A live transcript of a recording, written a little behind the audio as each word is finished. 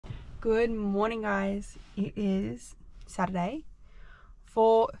Good morning, guys. It is Saturday,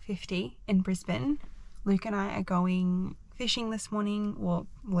 4:50 in Brisbane. Luke and I are going fishing this morning. Well,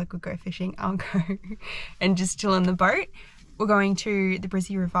 Luke will go fishing, I'll go and just chill in the boat. We're going to the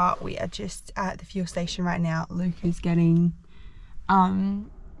Brizzy River. We are just at the fuel station right now. Luke is getting,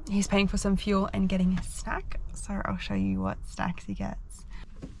 he's paying for some fuel and getting a snack. So I'll show you what snacks he gets.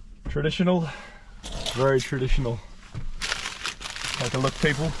 Traditional, very traditional. Take a look,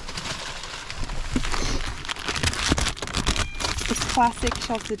 people. It's classic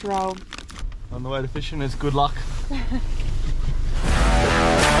sausage roll. On the way to fishing is good luck.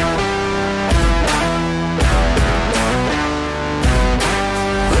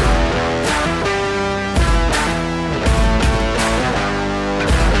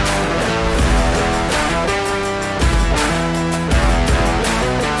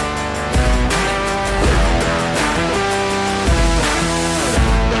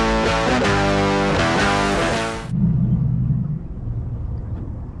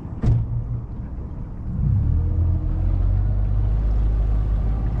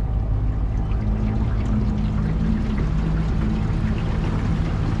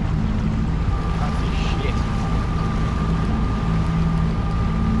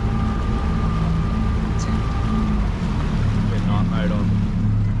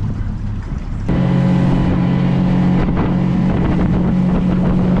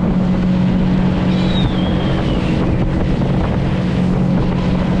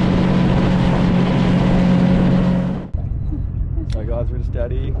 We're just out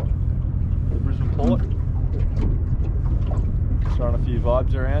here at the Brisbane Port. Just throwing a few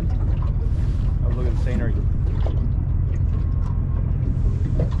vibes around. Have a look at the scenery.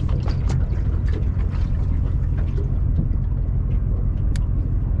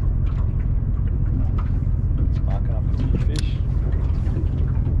 Just marking up a few fish.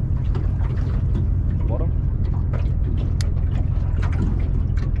 Bottom.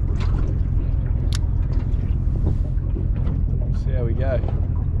 See how we go.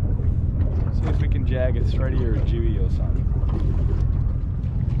 See if we can jag a thready or a dewy or something.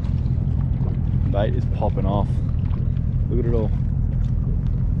 Bait is popping off. Look at it all.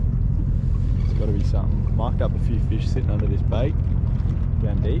 It's got to be something. Marked up a few fish sitting under this bait,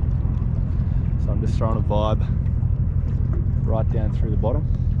 down deep. So I'm just throwing a vibe right down through the bottom.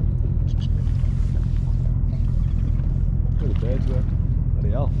 Look at the birds work.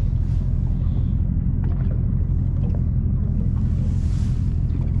 Bloody hell.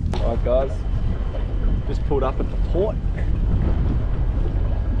 Alright guys, just pulled up at the port.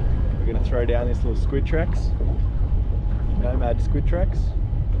 We're going to throw down these little squid tracks, nomad squid tracks.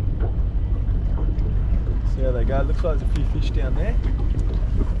 See how they go. Looks like there's a few fish down there.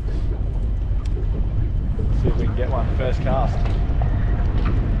 See if we can get one first cast.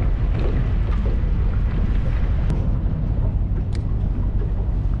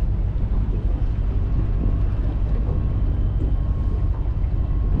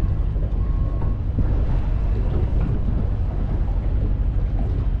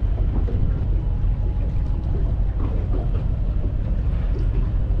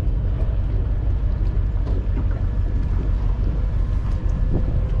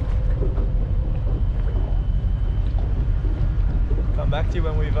 Back to you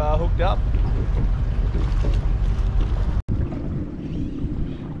when we've hooked up.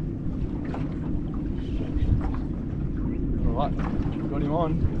 Alright, got him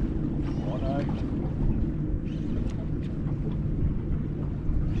on. Oh no.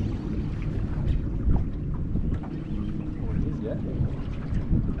 What it is yet?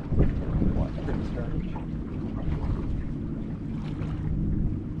 Quite pretty strange.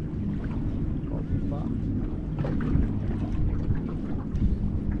 Probably fucked.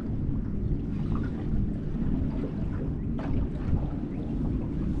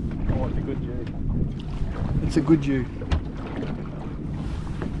 It's a good Jew.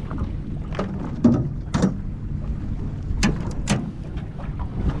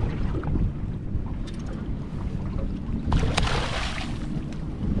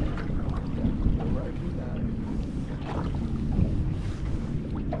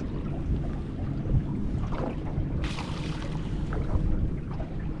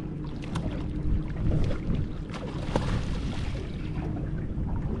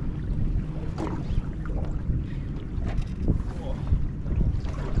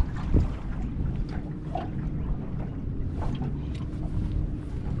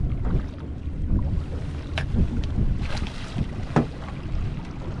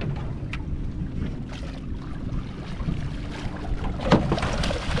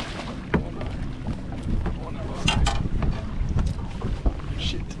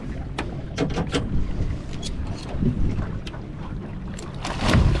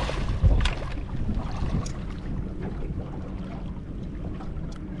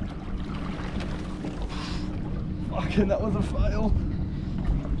 Fucking, that was a fail.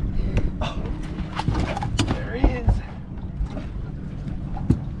 Oh, there he is.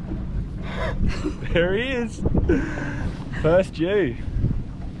 There he is. First Jew.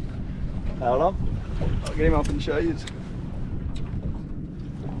 Hold on. I'll get him up and show you.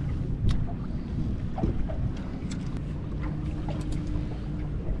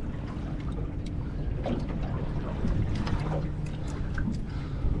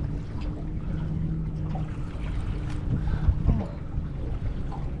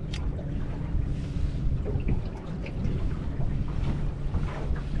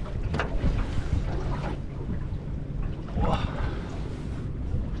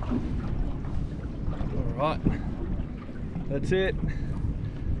 Alright, that's it.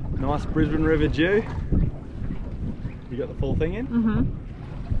 Nice Brisbane River Jew. You got the full thing in?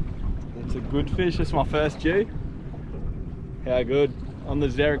 Mm-hmm. That's a good fish. That's my first Jew. How good. On the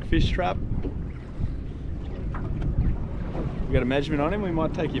Xeric fish trap. We got a measurement on him, we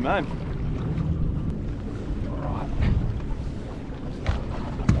might take him home. Alright.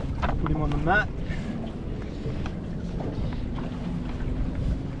 Put him on the mat.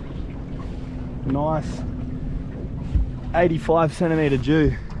 Nice 85 centimetre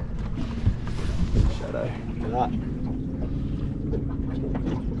Jew. Shadow, look at that.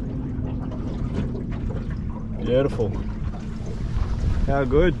 Beautiful. How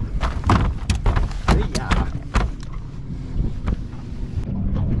good.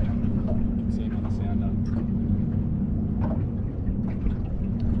 See him on the sounder.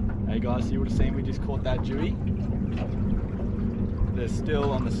 Hey guys, you would have seen we just caught that Jewy. They're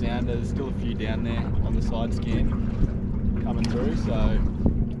still on the sounder, there's still a few down there on the side scan coming through, so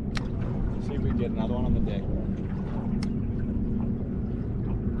see if we can get another one on the deck.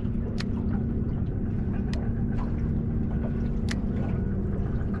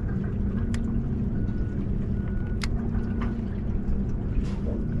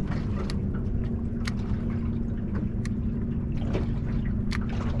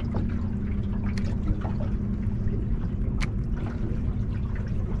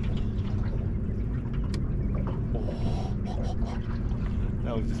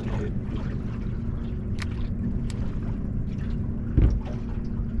 That was just a hit.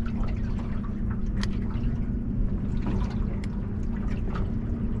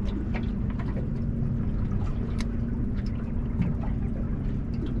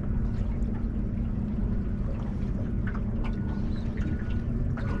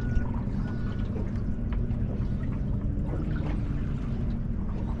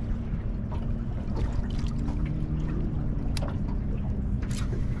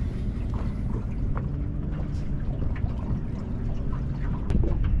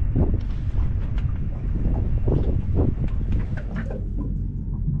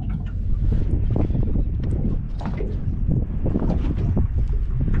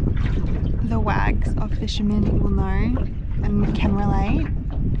 Wags of fishermen will know and can relate.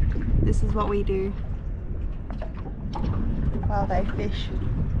 This is what we do while they fish.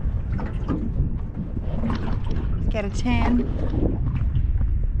 Get a tan,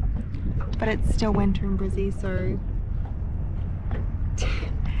 but it's still winter in Brizzy, so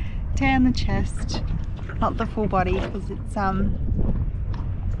tan the chest, not the full body, because it's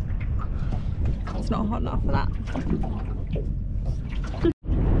not hot enough for that.